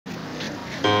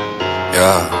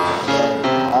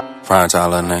Yeah. Prime time,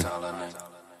 little nigga.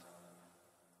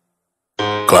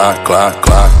 Glock,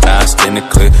 fast in the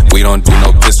clip. We don't do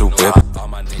no pistol whip.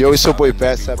 Yo, it's your boy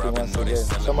BashshawnRSA once again.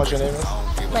 Tell me what your name is.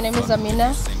 My name is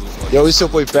Amina. Yo, it's your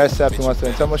boy BashshawnRSA once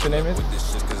again. Tell me what your name is.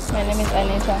 My name is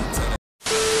Anita.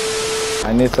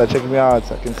 Anita, check me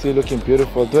out. I can see you looking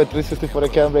beautiful. Do a 360 for the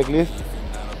camera, please.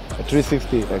 A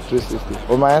 360, like 360.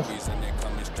 Hold my hands.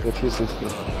 A 360.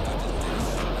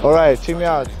 Alright, check me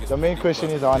out. The main question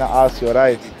is I want to ask you,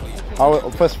 alright?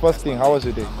 First thing, how was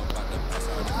your day?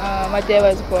 My day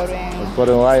was boring.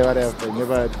 Boring, why? What happened?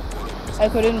 Never. I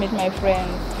couldn't meet my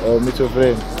friends. Oh, meet your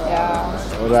friend?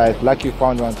 Yeah. Alright, lucky you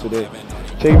found one today.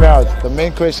 Check me out. The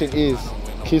main question is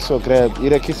kiss or grab.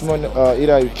 Either you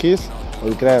kiss or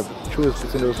you grab. Choose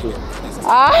between those two.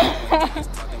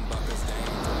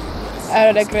 I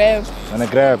wanna grab. Wanna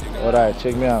grab? Alright,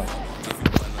 check me out.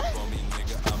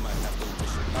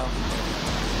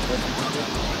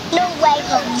 No way,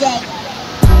 Jose.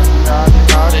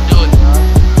 Let's do it.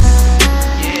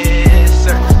 Yes,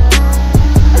 sir.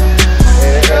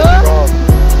 Hey, that's soft.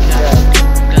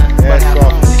 That's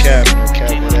soft. No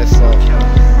cap, that's soft.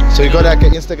 So you got like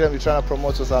an Instagram you're trying to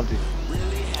promote or something?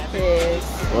 Yes.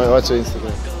 What's your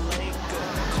Instagram?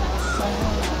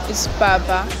 It's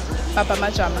Papa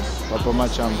Machama. Papa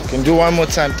Machama. Can you do one more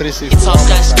time? 360. Talk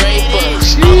that straight, but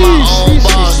I'm my own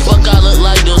boss. Fuck, I look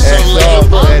like those some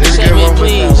labor. Check me,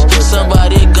 please.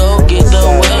 Somebody go get the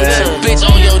waiter. Bitch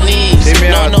on your knees. Check me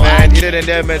out, man. Either than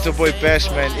that, man, it's your boy Bash,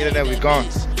 man. Either than we gone.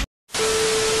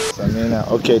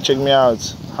 Okay, check me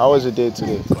out. How was your day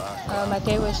today? My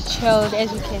day was chilled. As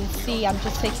you can see, I'm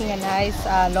just taking a nice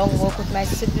long walk with my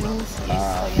siblings.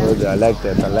 Yes, so, Good. I like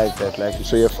that.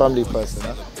 So you're a family person,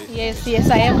 huh? Yes,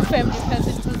 I am a family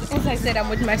person. As I said, I'm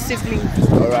with my siblings.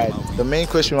 Alright, the main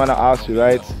question I want to ask you,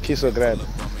 right? Kiss or grab?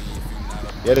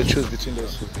 You have to choose between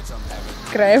those two.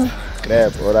 Grab.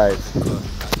 Grab, alright.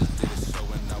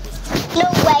 No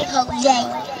way, Jose.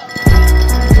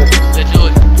 Let's do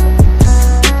it.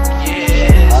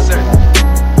 Yes, sir.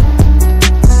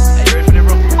 Hey, you ready for that,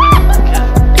 bro?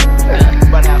 You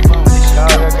about to have fun with this shit.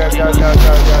 Go.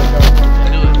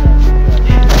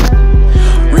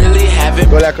 Really haven't.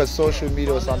 Go like a social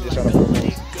media or something trying to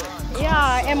promote. Yeah,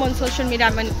 I am on social media.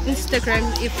 I'm on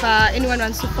Instagram. If anyone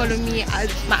wants to follow me,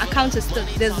 my account is still,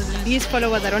 there's these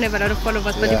followers. I don't have a lot of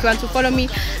followers, but if you want to follow me,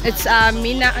 it's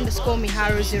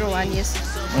Mina_Miharo01. Yes.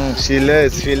 She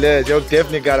lives. You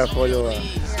definitely gotta follow her.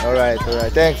 Alright.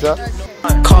 Thanks, huh?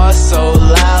 Car so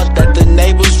loud that the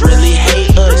neighbors really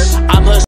hate us. I'm her